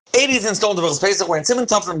Ladies installed the Hilchos Pessach. We're in Siman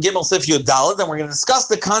Tov from Gimel Sif Yud Daled, and we're going to discuss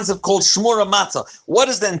the concept called Shmura Matzah. What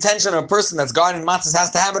is the intention of a person that's guarding matzahs has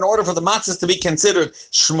to have in order for the matzahs to be considered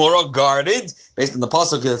Shmura, guarded, based on the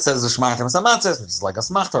pasuk that says the V'tachnintem matzahs, which is like a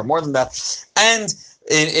smachta or more than that, and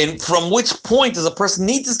from which point does a person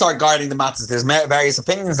need to start guarding the matzahs? There's various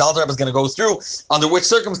opinions. The Alter Rebbe is going to go through under which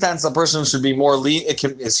circumstances a person should be more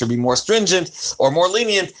stringent or more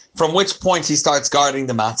lenient. From which point he starts guarding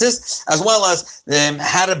the matzahs, as well as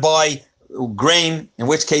how to buy grain, in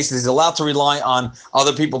which case he's allowed to rely on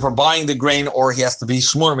other people for buying the grain, or he has to be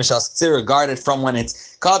shmur mishas tzira, guarded from when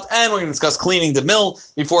it's cut. And we're going to discuss cleaning the mill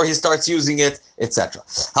before he starts using it, etc.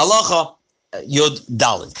 Halacha Yud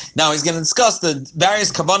Daled. Now he's going to discuss the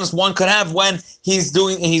various kavanas one could have when he's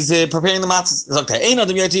preparing the matzah. Okay,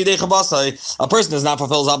 a person does not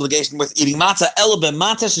fulfill his obligation with eating matzah.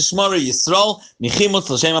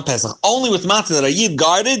 Only with matzah that are yid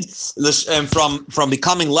guarded from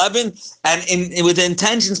becoming leaven, and with the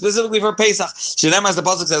intention specifically for Pesach. As the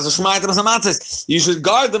pasuk says, you should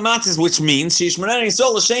guard the matzahs, which means you should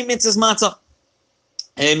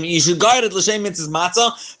guard it l'shem mitzvahs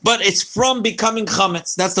matzah, but it's from becoming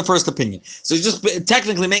chametz. That's the first opinion. So you're just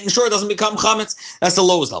technically making sure it doesn't become chametz. That's the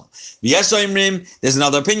lowest level. There's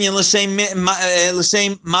another opinion. L'shem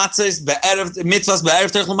matzahs be'erev mitzvahs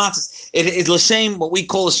be'erev terech l'matzahs. It is l'shem, what we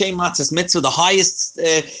call l'shem matzahs mitzvah. The highest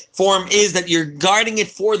form is that you're guarding it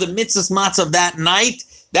for the mitzvahs matzah of that night.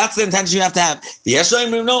 That's the intention you have to have. The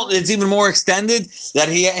Yeshayim no, it's even more extended, that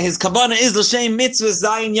his kavanah is l'shem mitzvahs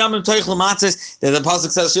zayin yamim toich l'matzos, that the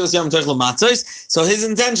pasuk says shivos yamim toich l'matzos. So his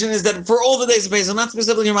intention is that for all the days of Pesach, not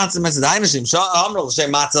specifically your matzah mitzvah,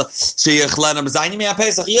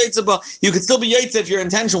 you could still be yotze if your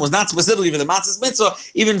intention was not specifically for the matzah mitzvah,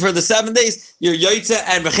 even for the 7 days, you're yotze,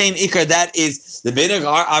 and v'chein ikar, that is the b'neg.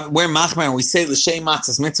 We're machmer, and we say l'shem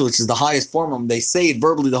matzah mitzvah, which is the highest form of them. They say it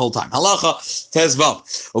verbally the whole time. Halacha tezvav.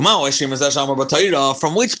 From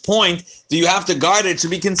which point do you have to guard it to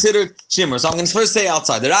be considered shimmer? So I'm going to first say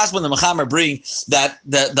outside. The Rashba and the Mechamer bring that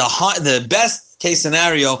the best case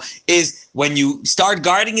scenario is when you start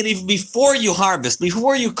guarding it even before you harvest,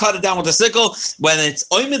 before you cut it down with a sickle, when it's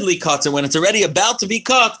oimidly cut, or when it's already about to be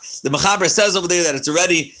cut. The Mechaber says over there that it's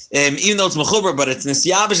already, even though it's mechuber, but it's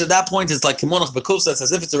nisyavish at that point. It's like kimonach bekufsa, it's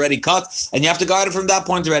as if it's already cut, and you have to guard it from that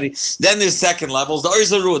point already. Then there's second levels. The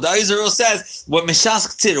Oizaru says what mishas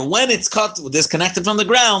k'tir, when it's cut, disconnected from the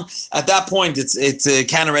ground, at that point it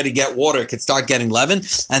can already get water, it can start getting leaven,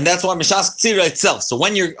 and that's why mishas k'tir itself. So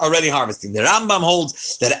when you're already harvesting, the Rambam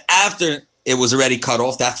holds that after it was already cut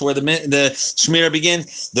off, that's where the shmira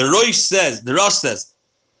begins. The Rosh says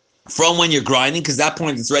from when you're grinding, because that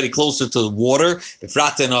point it's already closer to the water,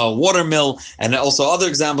 befrat in a water mill, and also other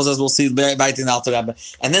examples as we'll see right in Alter Rebbe.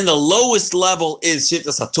 And then the lowest level is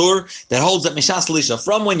Shittas Hatur, that holds at Mishas Lisha.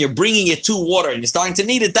 From when you're bringing it to water and you're starting to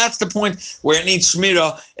need it, that's the point where it needs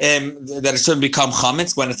shmira, that it shouldn't become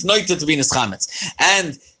chametz, when it's noited to be chametz.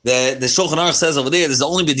 And the Shulchan Aruch says over there, there's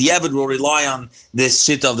only b'diavad will rely on this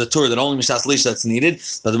shit of the Tur, that only Mishas Lisha that's needed.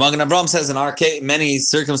 But the Magen Avraham says in our case, many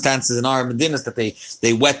circumstances in our medinas, that they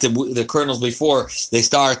wet the kernels before they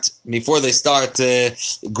start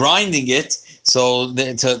grinding it, so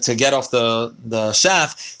to get off the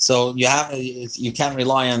shaft. So you can't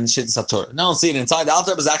rely on Shittas Hatur. Now see it inside. The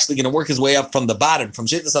Alter Rebbe is actually going to work his way up from the bottom, from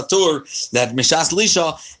Shittas Hatur, that Mishas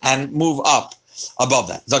Lisha, and move up above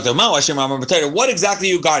that. What exactly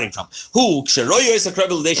are you guarding from? What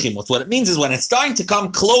it means is when it's starting to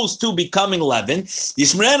come close to becoming leaven, at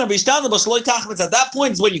that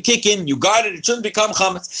point is when you kick in, you guard it, it shouldn't become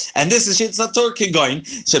chametz. And this is Shittas Hatur kigoin.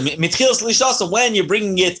 So when you're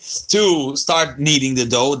bringing it to start kneading the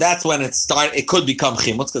dough, that's when it could become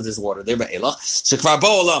chimutz, because there's water there.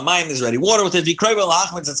 Mine is ready. Water with it,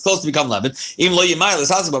 it's close to become leaven.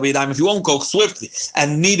 If you won't go swiftly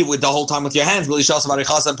and knead it with the whole time with your hands,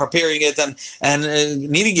 and preparing it and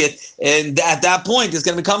kneading it, and at that point it's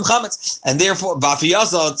going to become chametz, and therefore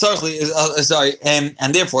Yisrael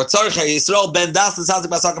ben das. This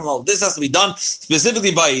has to be done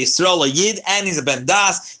specifically by Yisrael, a yid, and he's a ben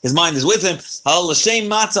das. His mind is with him. L'shem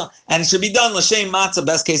matzah, and it should be done l'shem matzah.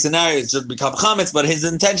 Best case scenario, it should become chametz, but his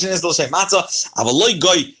intention is l'shem matzah.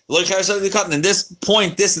 And in this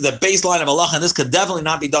point, this is the baseline of halacha, and this could definitely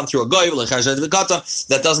not be done through a goy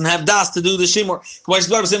that doesn't have das to do the shimur.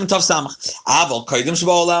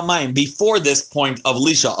 Before this point of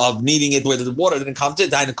lisha, of kneading it where the water didn't come to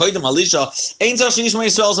it,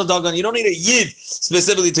 you don't need a yid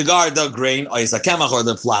specifically to guard the grain or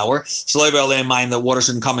the flour. The water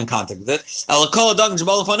shouldn't come in contact with it.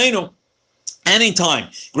 anytime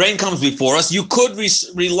grain comes before us, you could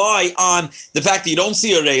rely on the fact that you don't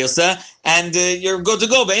see a reyasa and you're good to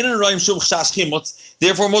go.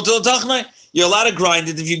 Therefore, you're allowed to grind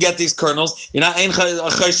it if you get these kernels. You're not and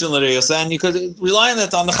you could rely on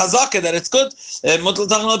it on the chazaka that it's good. And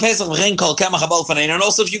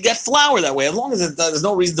also if you get flour that way, as long as there's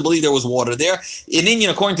no reason to believe there was water there. In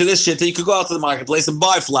Indian, according to this shit, you could go out to the marketplace and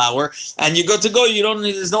buy flour, and you're good to go. You don't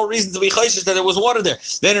need. There's no reason to be chayshish that there was water there.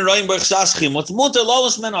 Then in Rayim Berchashchim, what's muter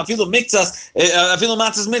lolishman? I feel the mitzvahs. I feel the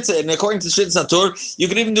matzahs mitzvah. And according to Shit Satur, you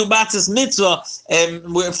could even do matzahs mitzvah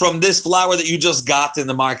from this flour that you just got in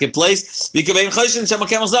the marketplace. You don't need to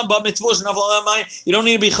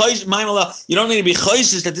be chayshish. You don't need to be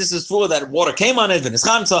chayshish that this is true, that water came on it and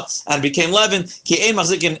became leaven. We're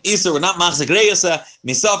not machzik reyasa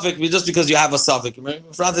misafik just because you have a suffix.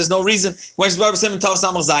 There's no reason.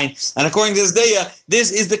 And according to this day,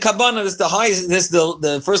 this is the kabbana. This is the highest. This is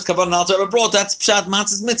the first kabbana Alter Rebbe brought. That's pshat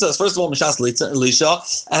matzahs mitzvahs. First of all, mishas lisha,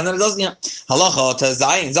 and then it doesn't. Halacha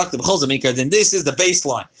tazayin zakta b'chol zamikar. Then this is the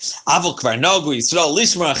baseline. Avol kvar nagu Yisrael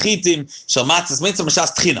lishmar hachitim shel matzahs mitzvah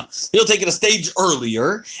mishas tchina. He'll take it a stage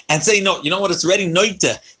earlier and say, no, you know what? It's ready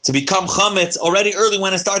noite to become chametz already early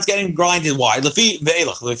when it starts getting grinded. Why? It's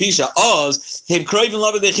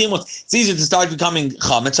easier to start becoming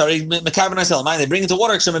chametz. They bring it to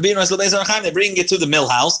water. They bring it to the mill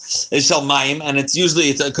house. And it's usually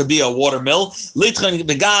it could be a water mill.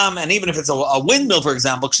 And even if it's a windmill, for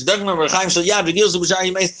example,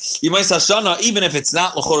 even if it's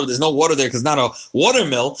not, there's no water there because it's not a water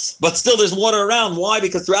mill, but still there's water around. Why?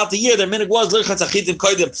 Because throughout the year their minhag was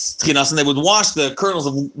and they would wash the kernels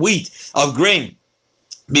of wheat, of grain,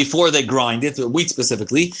 before they grind it, wheat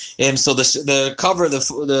specifically, and so the cover,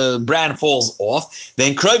 the bran falls off.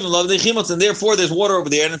 Then and therefore there's water over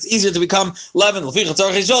there, and it's easier to become leaven. And therefore,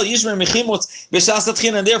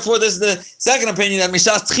 this is the second opinion that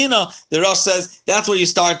mishas tchina, the Rosh says that's where you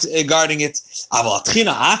start guarding it. But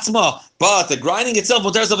the grinding itself,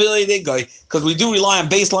 because we do rely on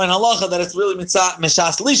baseline halacha that it's really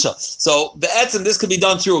mishas lisha. So the etzem, this could be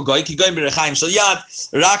done through a goy. And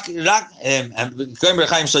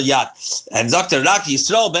Dr. Rak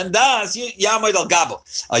Yisrael Ben Das Yamoid al Gabo.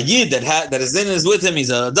 A yid that his din is with him,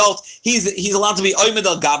 he's an adult. He's allowed to be Oimid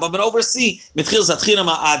al Gabo and oversee Mitchil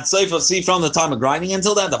Satchinama ad Seif of see from the time of grinding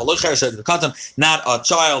until then. Not a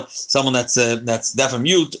child, someone that's deaf and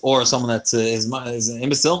mute, or someone that is an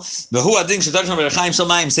imbecile. Same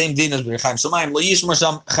din as B'Rechaim Shamayim. Lo Yishmar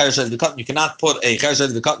Sham Chereshet V'Katan. You cannot put a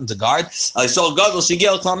Chereshet V'Katan to guard. Yisrael Gadol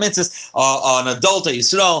Shigel Klam Mitzvahs. An adult, a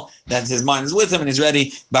Yisrael, that his mind is with him and he's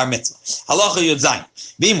ready bar mitzvah. Halacha Yud Zayin.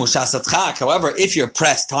 However, if you're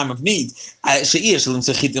pressed, time of need,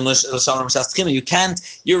 you can't.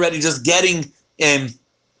 You're already just getting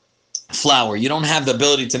flour. You don't have the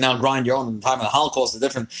ability to now grind your own in the time of the Holocaust. The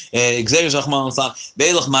different then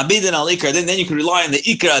you can rely on the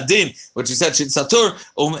ikra din, which you said satur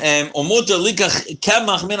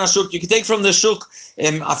you can take from the shuk.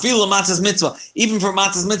 Afilu matzahs mitzvah. Even for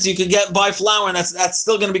matzahs mitzvah, you could buy flour, and that's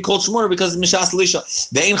still going to be called shmur because it's mishas lisha.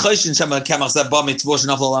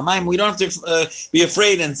 We don't have to be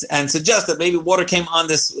afraid and suggest that maybe water came on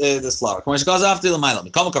this flour.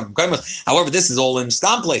 However, this is all in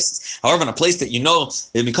stam places. However, in a place that you know, as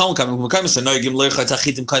we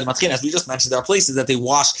just mentioned, there are places that they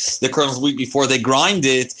wash the kernels of wheat before they grind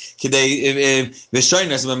it. They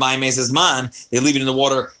leave it in the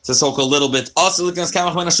water to soak a little bit. Also, in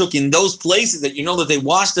those places that you know that they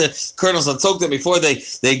wash the kernels and soak them before they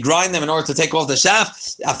grind them in order to take off the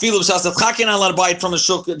shaft. Not allowed to buy it from a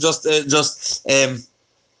shuk, just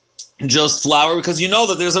flour, because you know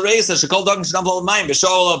that there's a reisa shekol dagin shnam mayim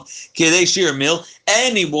b'sholam kidei shir mil.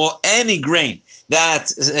 Any grain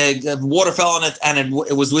that water fell on it and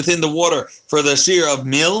it was within the water for the shear of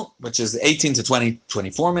mil, which is 18 to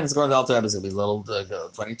 24 minutes. According to Alter Rebbe, it'll be a little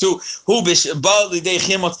 22. He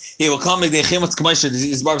will come with the chimutz.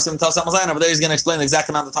 Over there, he's going to explain the exact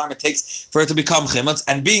amount of time it takes for it to become chimutz.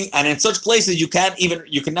 And in such places, you can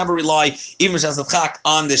never rely even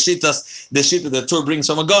on the shita the Torah brings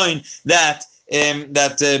from a goin that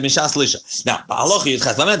mishas lisha. Now,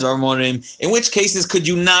 in which cases could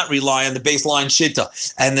you not rely on the baseline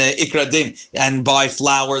shita and the ikra din and buy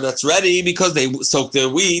flour that's ready because they soak the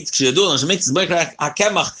wheat?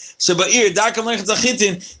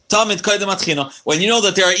 When you know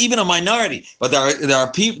that there are even a minority, but there are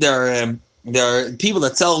people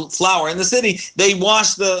that sell flour in the city. They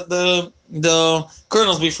wash the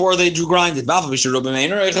kernels before they do grind it.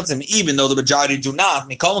 Even though the majority do not,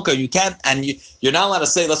 you can't, and you're not allowed to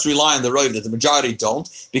say let's rely on the roiv that the majority don't,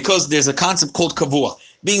 because there's a concept called kavua.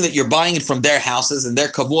 being that you're buying it from their houses and their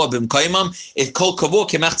kavua b'mkaimam, it's called kavua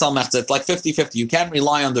kemechtzal mechtzal. It's like 50-50. You can't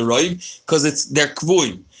rely on the roiv because they're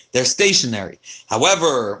kvuim. They're stationary.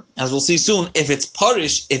 However, as we'll see soon, if it's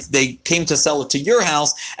parish, if they came to sell it to your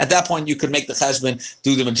house, at that point you could make the cheshbon,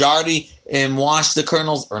 do the majority, and wash the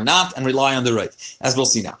kernels or not, and rely on the right, as we'll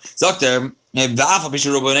see now. Zokter, and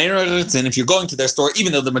if you're going to their store,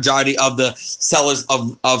 even though the majority of the sellers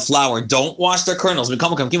of flour don't wash their kernels, we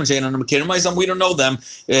don't know them.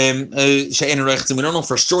 We don't know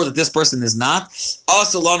for sure that this person is not. We're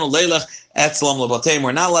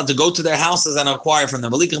not allowed to go to their houses and acquire from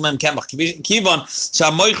them.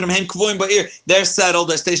 They're settled,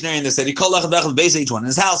 they're stationary in the city. Each one in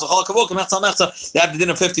his house. They have the din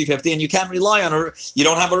of 50-50, and you can't rely on her. You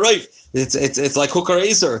don't have a right. It's like hooker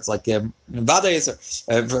acer. It's like vada acer.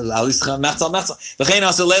 At least mechzal.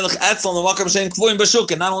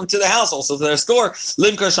 And not only to the house, also to their store.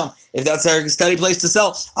 If that's their steady place to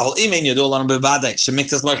sell. If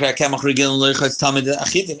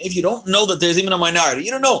you don't know that there's even a minority,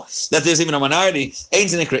 then it's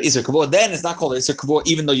not called iser kavua,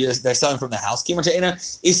 even though they're selling from the house.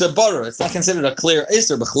 It's not considered a clear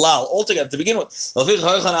iser altogether to begin with.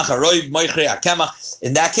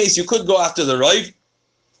 In that case, you could go after the roiv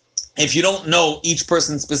if you don't know each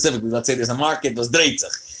person specifically. Let's say there's a market, there's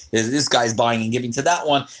dreitzach. This guy's buying and giving to that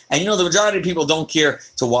one, and the majority of people don't care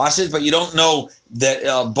to wash it, but you don't know that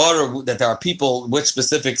that there are people which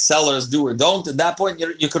specific sellers do or don't. At that point,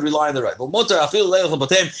 you could rely on the right. But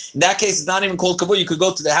in that case, it's not even called kabul. You could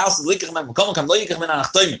go to the house.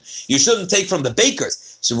 You shouldn't take from the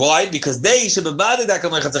bakers. So why? Because they should be bad at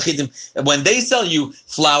when they sell you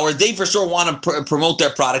flour, they for sure want to promote their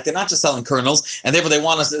product. They're not just selling kernels, and therefore they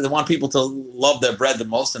want people to love their bread the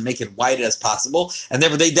most and make it white as possible. And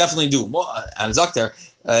therefore they definitely do. And Zakter.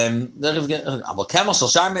 As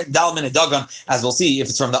we'll see, if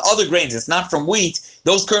it's from the other grains, it's not from wheat.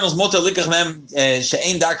 Those kernels,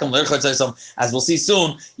 as we'll see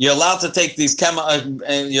soon, you're allowed to take these.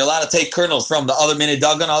 You're allowed to take kernels from the other mini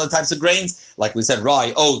dagan, other types of grains, like we said,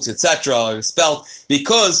 rye, oats, etc., or spelt,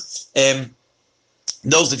 because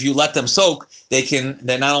those, if you let them soak,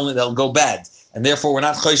 they'll go bad. And therefore, we're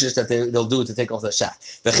not choishish that they'll do it to take off the shach.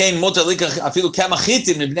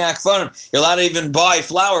 You're allowed to even buy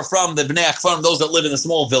flour from the bnei akfarim, those that live in the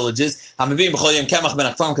small villages.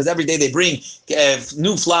 Because every day they bring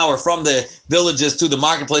new flour from the villages to the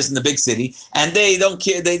marketplace in the big city, and they don't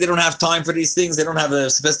care. They don't have time for these things. They don't have the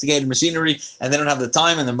sophisticated machinery, and they don't have the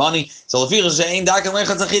time and the money. So they don't do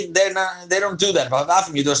that.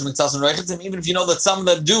 Even if you know that some of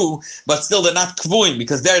them do, but still they're not kvuim,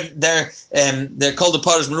 because they're called the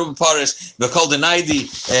parish, meruba parish, they're called the naidi,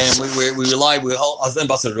 and we rely with azem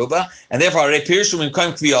basaruba, and therefore and they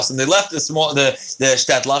left the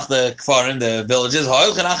shtetlach, the kfarim, the villages,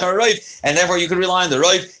 and therefore you could rely on the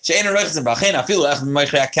roiv.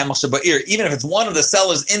 Even if it's one of the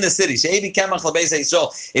sellers in the city,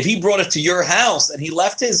 if he brought it to your house and he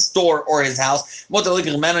left his store or his house, if you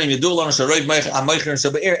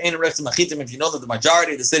know that the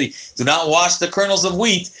majority of the city do not wash the kernels of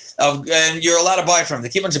wheat, and you're allowed to buy from the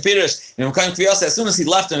Kibbutz Shapirish. As soon as he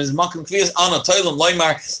left him, his makom kviyas on a toilim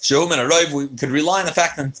loymar shehum and a roiv, we could rely on the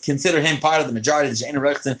fact and consider him part of the majority of the she'ein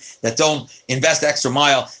rechten that don't invest extra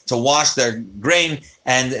mile to wash their grain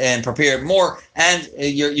and prepare it more, and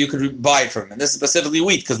you could buy it from him. And this is specifically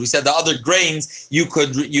wheat, because we said the other grains you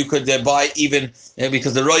could buy even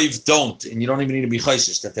because the roiv don't, and you don't even need to be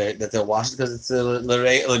chayshish that they'll wash it, because it's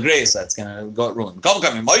legreis, so it's going to go ruin. If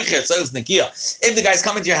the guy's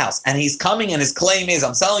coming to your house and he's coming and his claim is,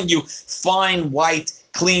 I'm selling you fine, white,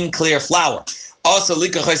 clean, clear flour. Also,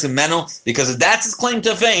 because if that's his claim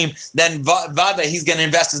to fame, then vada, he's going to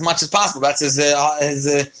invest as much as possible. That's his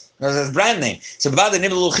brand name. So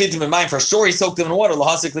for sure he soaked them in water.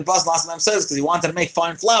 Last time says because he wanted to make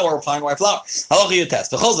fine flour, fine white flour. This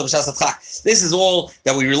is all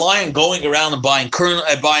that we rely on, going around and buying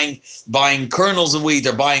kernels of wheat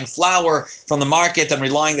or buying flour from the market and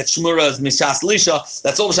relying that shmura is mishas lisha.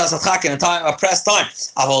 That's all b'shas atchak in a pressed time.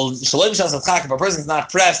 If a person is not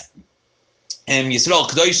pressed, Yisrael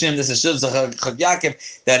Kedoshim, this is Shivzach Chag Yaakov,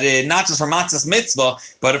 that not just for matzahs mitzvah,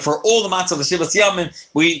 but for all the matzah of the Shivas Yamin,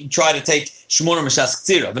 we try to take shmura mishas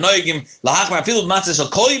ktsira. V'noyigim lahachmer afilu b'matzah shel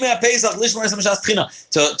kol yimei Pesach lishmor es mishas tchina,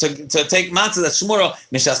 to take matzah that's shmura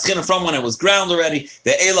mishas tchina from when it was ground already.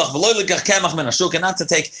 The elach v'loy lekach kemach min hashuk, and not to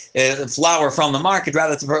take flour from the market,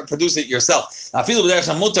 rather to produce it yourself. Afilu b'derech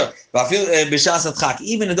mutar v'afilu b'shas atchak.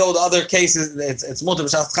 Even though the other cases it's mutar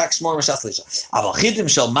b'shas atchak shmura mishas lisha. Aval chitim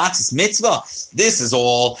shel matzahs mitzvah. This is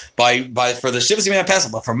all by for the shivas yimei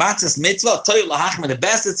Pesach, but for matzahs mitzvah, toy lahachmer, the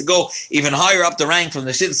best is to go even higher up the rank from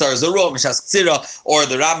the Shittar Zero, Mishas Ktsira, or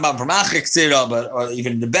the Rambam from Achik Ktsira, or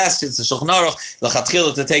even the best, it's the Shulchan Aruch, the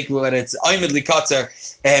Chatchila to take when it's Oimedli Katzer,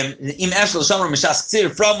 Im Eshel Shomer Mishas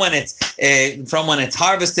Ktsira, from when it's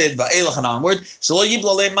harvested, Ba'elach and onward, Shalo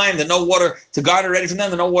Yibla Le Mayim, there's no water to garner ready from them,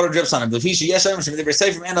 there's no water drips on them. The Fisha Yeshayim, Shem Deber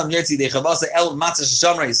Sefer from Endam Yertzi, De Chavasa El Matzah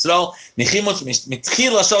Sheshamra Yisrael, Mechimot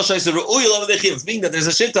Mitchila Shoshai Ru'uy Lav Dechimot, being that there's a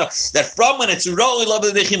shita that from when it's Ru'uy Lav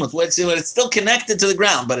Dechimot, when it's still connected to the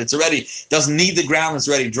ground, but it's already doesn't need the ground, it's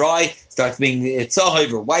already dry, starts being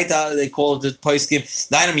tzahav or white, they call it the poiskim.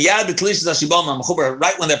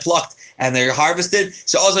 Right when they're plucked and they're harvested.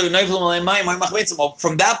 So also from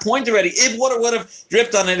that point already, if water would have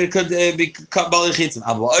dripped on it, it could become bali chitim.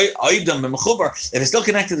 If it's still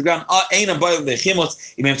connected to the ground,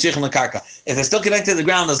 if they're still connected to the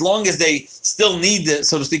ground, as long as they still need the,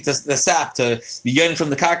 so to speak, the sap to be yearning from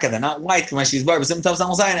the karka, they're not white.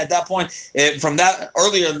 At that point, from that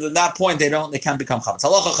earlier than that point, they can't become chametz.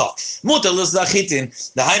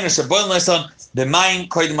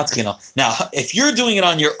 Now, if you're doing it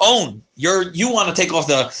on your own, you want to take off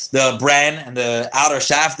the bran and the outer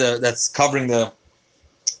shaft that's covering the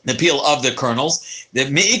peel of the kernels. The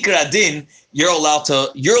me'ikra din, you're allowed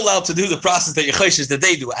to do the process that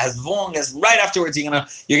they do, as long as right afterwards you're gonna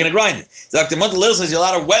grind it. So the Mother Lil says you're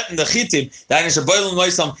allowed to wet in the chitim.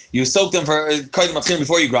 You soak them for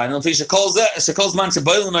before you grind them.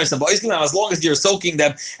 As long as you're soaking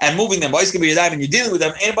them and moving them, and you're dealing with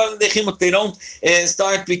them, they don't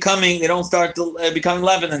start becoming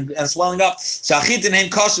leaven and swelling up. Because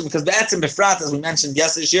that's in befrat, as we mentioned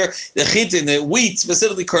yesterday, the chitim, the wheat,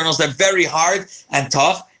 specifically kernels, they're very hard and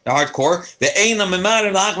tough. They're hardcore. They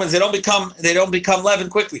don't become leavened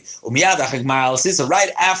quickly. So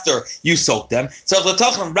right after you soak them,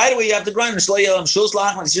 right away you have to grind. You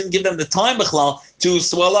shouldn't give them the time to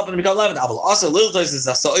swell up and become leavened.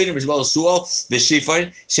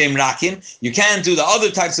 You can't do the other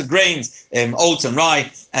types of grains, oats and rye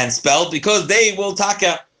and spelt, because they will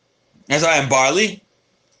and barley.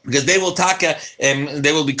 Because they will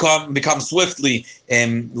become swiftly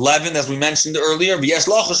leavened, as we mentioned earlier. Even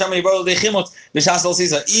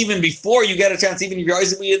before you get a chance, even if you're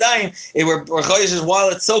while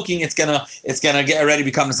it's soaking, it's gonna get ready to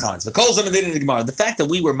become chametz. The fact that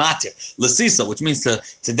we were matir l'sisa, which means to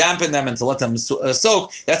dampen them and to let them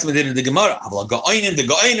soak, that's medin in the Gemara. The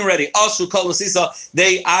go'in already ashu kol l'sisa,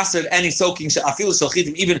 they answered any soaking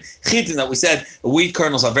even chitim that we said wheat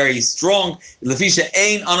kernels are very strong. Lefisha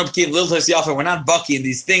ein we're not bucky in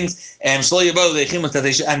these things, and to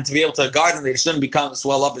be able to guard them, they shouldn't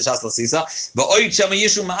swell up.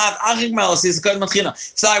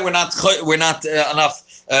 We're not enough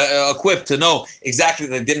equipped to know exactly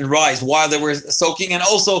that they didn't rise while they were soaking, and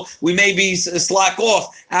also we may be slack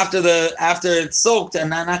off after it's soaked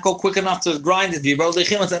and not go quick enough to grind it,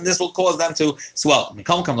 and this will cause them to swell. When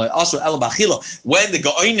the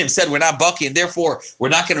Go'onim said we're not bucky and therefore we're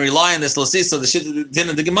not going to rely on this l'sisa, the shit din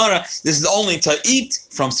of the Gemara, this is only to eat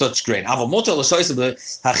from such grain. You're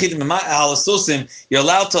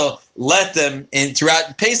allowed to let them in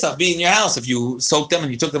throughout Pesach be in your house. If you soak them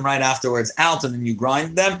and you took them right afterwards out and then you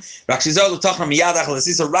grind them, right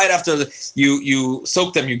after you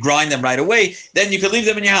soak them, you grind them right away, then you could leave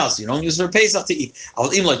them in your house. You don't use it for Pesach to eat.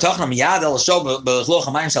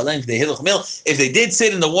 If they did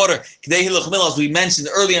sit in the water, as we mentioned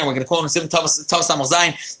earlier, and we're going to quote in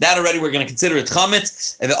that already we're going to consider it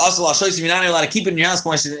chametz. And also you're not allowed to keep it in your house.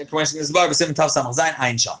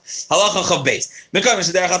 Halacha chav beis.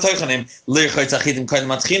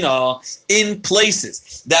 In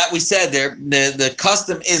places that we said the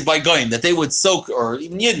custom is by going that they would soak, or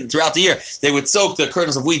even yidden throughout the year, they would soak the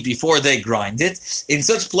kernels of wheat before they grind it. In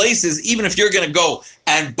such places, even if you're going to go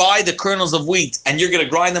and buy the kernels of wheat and you're going to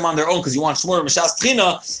grind them on their own because you want shmur mishas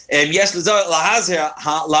tchina, you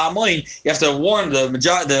have to warn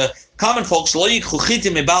the common folks,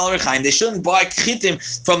 they shouldn't buy chitim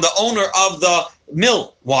from the owner of the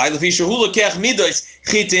mill. Why? He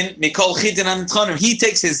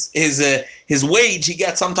takes his wage. He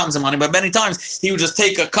gets sometimes the money, but many times he would just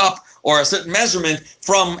take a cup or a certain measurement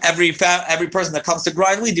from every person that comes to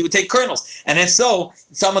grind wheat. He would take kernels, and if so,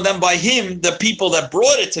 some of them by him, the people that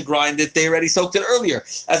brought it to grind it, they already soaked it earlier.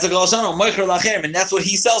 As a galashano moicher lachem, and that's what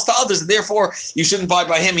he sells to others. And therefore, you shouldn't buy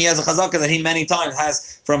by him. He has a chazaka that he many times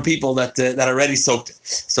has from people that already soaked it.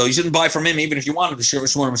 So you shouldn't buy from him, even if you wanted to share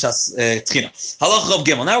with Shmuel Mishas Tchina. Halacha of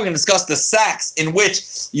Gimel. Now we're going to discuss the sacks in which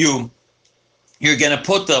you're going to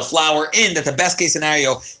put the flour in. That the best case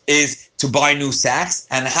scenario is to buy new sacks,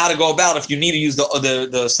 and how to go about if you need to use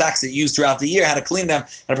the sacks that you use throughout the year, how to clean them,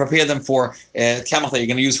 how to prepare them for kemach that you're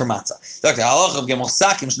going to use for matzah.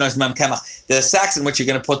 The sacks in which you're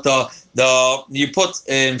going to put you put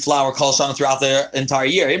in flour kol shana throughout the entire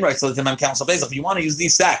year. If you want to use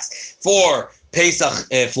these sacks for Pesach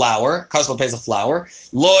flour, Kosher Pesach flour,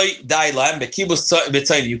 loy dailam bekibus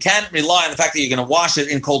b'tzayin. You can't rely on the fact that you're going to wash it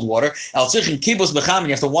in cold water. El tzichin kibus b'cham.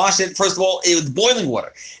 You have to wash it first of all with boiling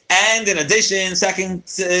water, and in addition, second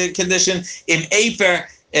condition, in afer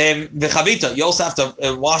v'chavita. You also have to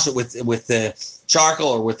wash it with charcoal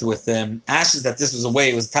or with ashes. That this was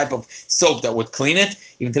it was a type of soap that would clean it.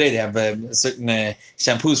 Even today they have certain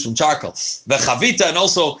shampoos from charcoal. The chavita, and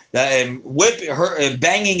also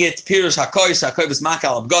banging it. Pirush hakoy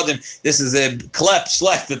makal abgodim. This is a klep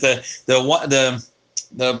shlech that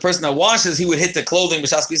the person that washes, he would hit the clothing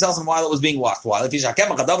while it was being washed. While if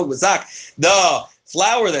the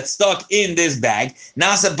flour that's stuck in this bag,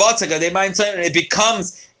 it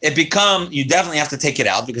becomes, you definitely have to take it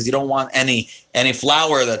out because you don't want any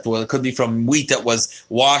flour that could be from wheat that was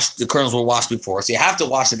washed, the kernels were washed before. So you have to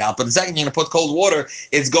wash it out. But the second you're going to put cold water,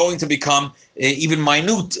 it's going to become even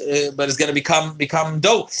minute, but it's going to become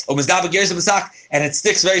dough. And it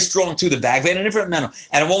sticks very strong to the bag. And it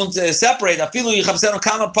won't separate. It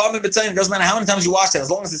doesn't matter how many times you wash it.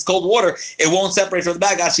 As long as it's cold water, it won't separate from the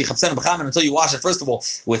bag until you wash it, first of all,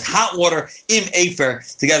 with hot water, im afer,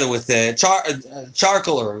 together with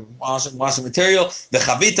charcoal or washing material, the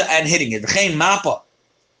chavita, and hitting it.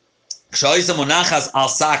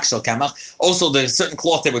 Also, there's certain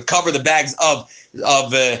cloth that would cover the bags of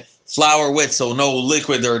flour with, so no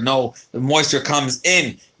liquid or no moisture comes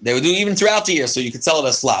in. They would do even throughout the year, so you could sell it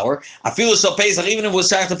as flour. Even if it was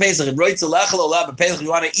shaykh to Pesach, you want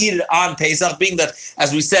to eat it on Pesach, being that,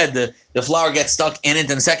 as we said, the flour gets stuck in it,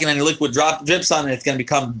 and the second any liquid drips on it, it's going to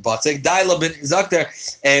become batzik.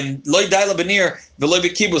 And loy daila benir v'loy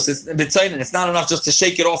bekibus. It's not enough just to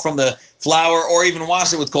shake it off from the flour or even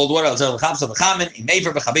wash it with cold water. All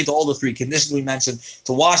the three conditions we mentioned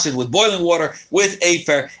to wash it with boiling water, with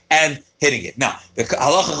afer, and hitting it. Now, the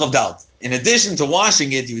halacha of dal. In addition to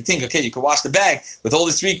washing it, you would think, okay, you could wash the bag with all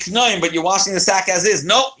these three knoim, but you're washing the sack as is.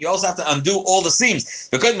 No, you also have to undo all the seams.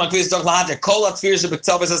 You have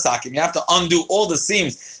to undo all the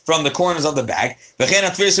seams from the corners of the bag.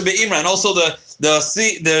 And also the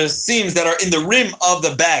seams that are in the rim of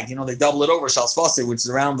the bag. They double it over, which is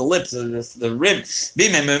around the lips, the rim. If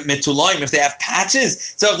they have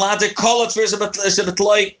patches, you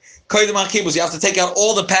have to take out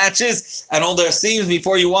all the patches and all the seams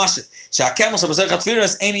before you wash it. The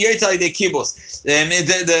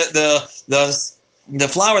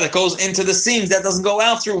flour that goes into the seams, that doesn't go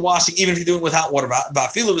out through washing, even if you're doing it with hot water.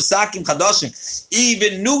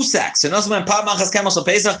 Even new sacks.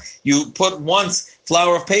 You put once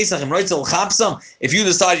flour of Pesach and if you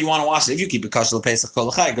decide you want to wash it, if you keep it kosher Pesach,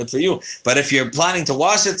 good for you. But if you're planning to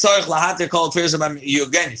wash it, you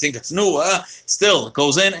think it's new, still it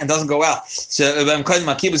goes in and doesn't go out. So you have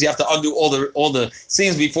to undo all the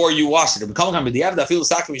seams before you wash it. If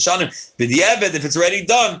it's already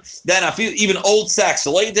done, then I feel even old sacks,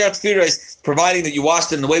 providing that you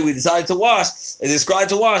washed it in the way we decided to wash, described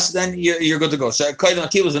to wash, then you're good to go. So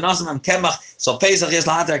Pesach is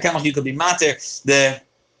lahater kemach, you could be mater the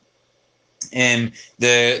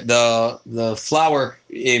flour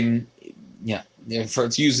for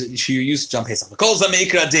its use Jam Pesach.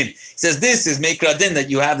 It says this is Meikra Din, that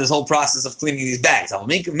you have this whole process of cleaning these bags. I'll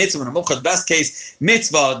make a mitzvah in a best case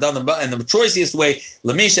mitzvah done in the choicest way.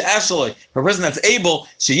 Lamisha Ashloi, for a person that's able,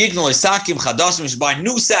 Sheyiknoi Sakim Chadashim, should buy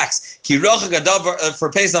new sacks. Kirach Gadavar for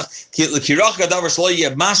Pesach. Kirach Gadavar Shloi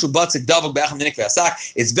Yeh Mashu Batzik Davak Be'acham Dinikve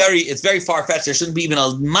Asak. It's very far fetched. There shouldn't be even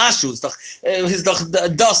a mashu. It's the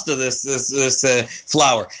dust of this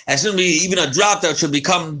flour. And shouldn't be even a drop that should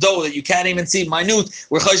become dough that you can't even see minute.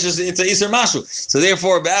 Where it's a iser mashu. So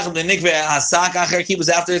therefore, Be'acham Dinikve Asak Acher Kibbutz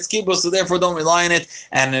after it's kibbutz. So therefore, don't rely on it.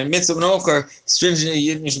 And mitzvah nocher stringent.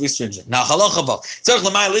 You should be stringent. Now halacha ba.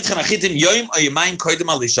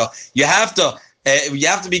 You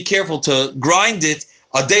have to be careful to grind it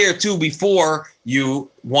a day or two before you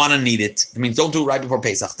want to knead it. It means don't do it right before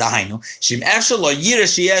Pesach. You should make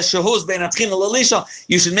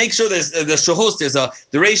sure there's the shahus, there's a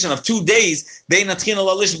duration of 2 days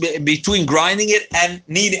between grinding it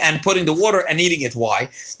and putting the water and kneading it. Why?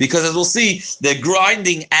 Because as we'll see, the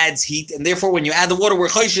grinding adds heat, and therefore when you add the water,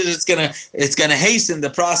 it's gonna hasten the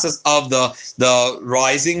process of the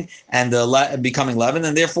rising and the becoming leaven,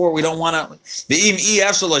 and therefore we don't want to. You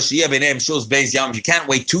can't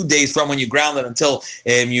wait 2 days from when you ground it until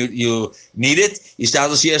you need it.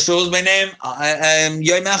 At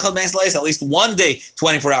least 1 day,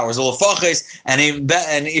 24 hours. And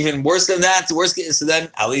even worse than that, so then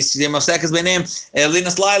at least the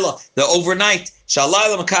overnight.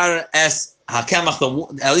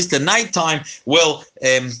 At least the night time will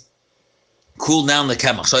cool down the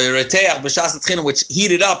kemach. So your which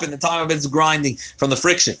heated up in the time of its grinding from the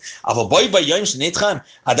friction. On the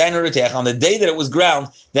day that it was ground,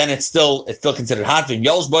 then it's still considered hot.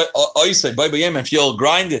 If you'll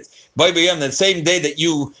grind it the same day that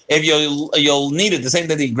you'll need it, the same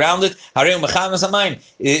day that you ground it,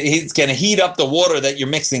 it's going to heat up the water that you're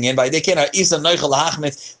mixing in.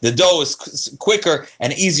 The dough is quicker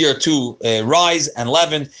and easier to rise and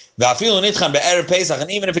leaven.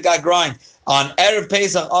 And even if it got grind on Erev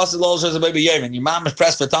Pesach, also and your mom is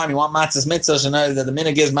pressed for time, you want matzahs mitzvah, that the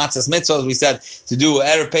minhag gives matzahs mitzvah, as we said, to do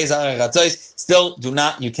Erev Pesach, still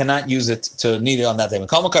you cannot use it to knead it on that day.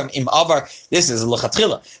 This is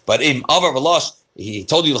lechatchila, but im avar v'losh, he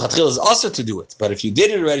told you lechatchila is also to do it. But if you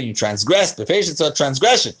did it already, you transgressed. It's a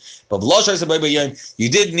transgression. But you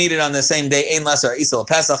did need it on the same day. Ein lesser isel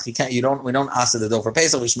Pesach. We don't ask the dough for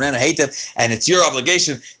Pesach. And it's your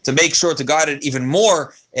obligation to make sure to guard it even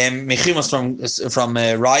more. Mechimas from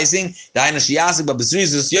rising. You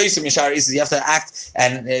have to act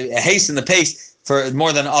and hasten the pace for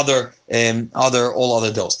more than all other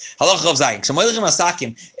doughs.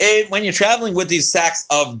 When you're traveling with these sacks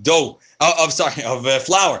of dough, of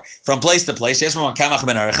flour from place to place, from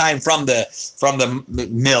the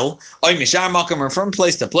mill, or from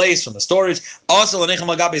place to place, from the storage. Also, not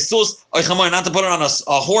to put it on a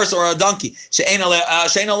horse or a donkey.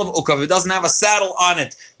 If it doesn't have a saddle on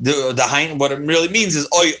it, the hind, what it really means is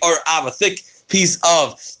a thick piece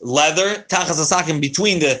of leather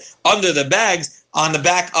between under the bags on the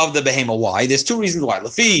back of the behema. Why? There's 2 reasons why.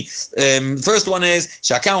 First one is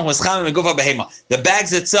the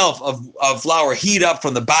bags itself of flour heat up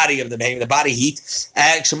from the body of the behema, the body heat.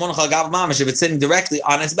 If it's sitting directly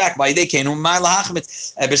on its back, once you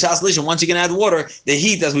can add water, the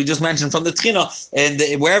heat, as we just mentioned, from the tchina, and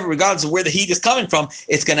wherever, regardless of where the heat is coming from,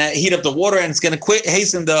 it's going to heat up the water and it's going to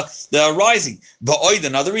hasten the rising.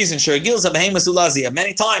 Another reason,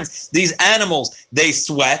 many times these animals, they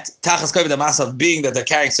sweat, being that they're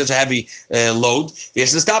carrying such a heavy load.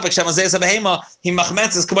 There's an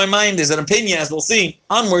opinion, as we'll see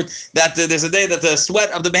onward, that there's a day that the sweat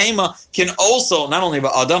of the behema can also, not only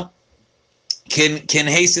about Adam, can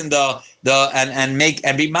hasten and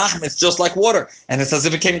be machmitz just like water, and it's as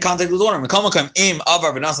if it came in contact with water.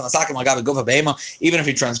 Even if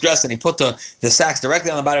he transgressed and he put the sacks directly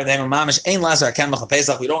on the body of the behema,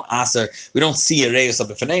 we don't see a reus of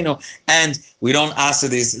b'feneinu, and we don't ask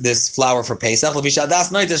this flour for Pesach. There's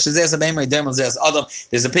opinion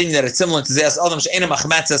that it's similar to Zeas Adam,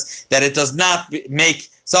 that it does not make.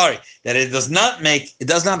 That it does not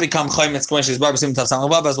become chaymetz k'meshes bar b'sim tav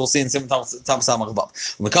samach, as we'll see in sim tav samach vav.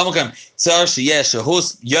 Tzar sheyesh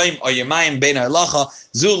shehus yom or yemayim bein halacha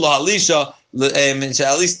zu lahalisha. Should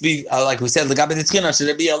at least be, like we said, l'gabe nitzchina, should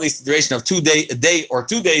there be at least a duration of a day or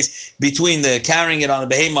 2 days between the carrying it on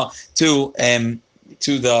the behema to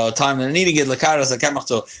the time they're needing it, l'karas l'kamach,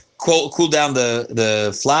 to cool down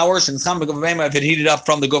the flour, if it heated up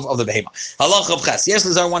from the guf of the behema. Yes,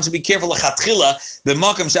 Lazar wants to be careful. The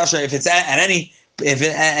makam shasha, if it's if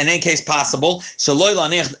in any case possible, not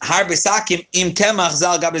only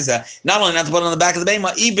not to put it on the back of the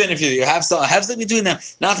behema, even if you have something between them,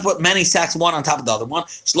 not to put many sacks one on top of the other one.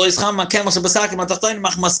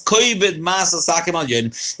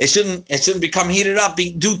 It shouldn't become heated up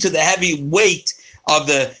due to the heavy weight of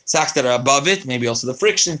the sacks that are above it, maybe also the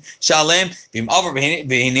friction. Shalem, and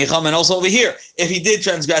also over here, if he did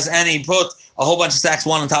transgress and he put a whole bunch of sacks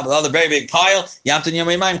one on top of the other, very big pile, you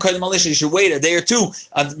should wait a day or 2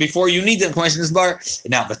 before you need them. Question is bar.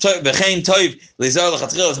 Now, it's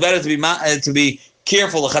better to be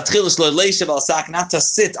careful, not to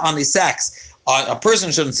sit on the sacks. A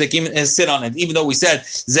person shouldn't sit on it, even though we said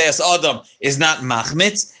Zeas Adam is not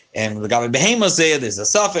machmitz. And the Gabi Behemoth there's a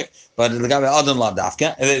suffix, but the Gabi Adam La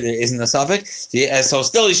Dafka, there isn't a suffix. So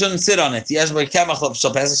still he shouldn't sit on it. Not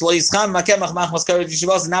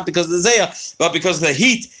because of the Zayah, but because of the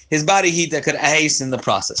heat, his body heat that could hasten the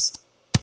process.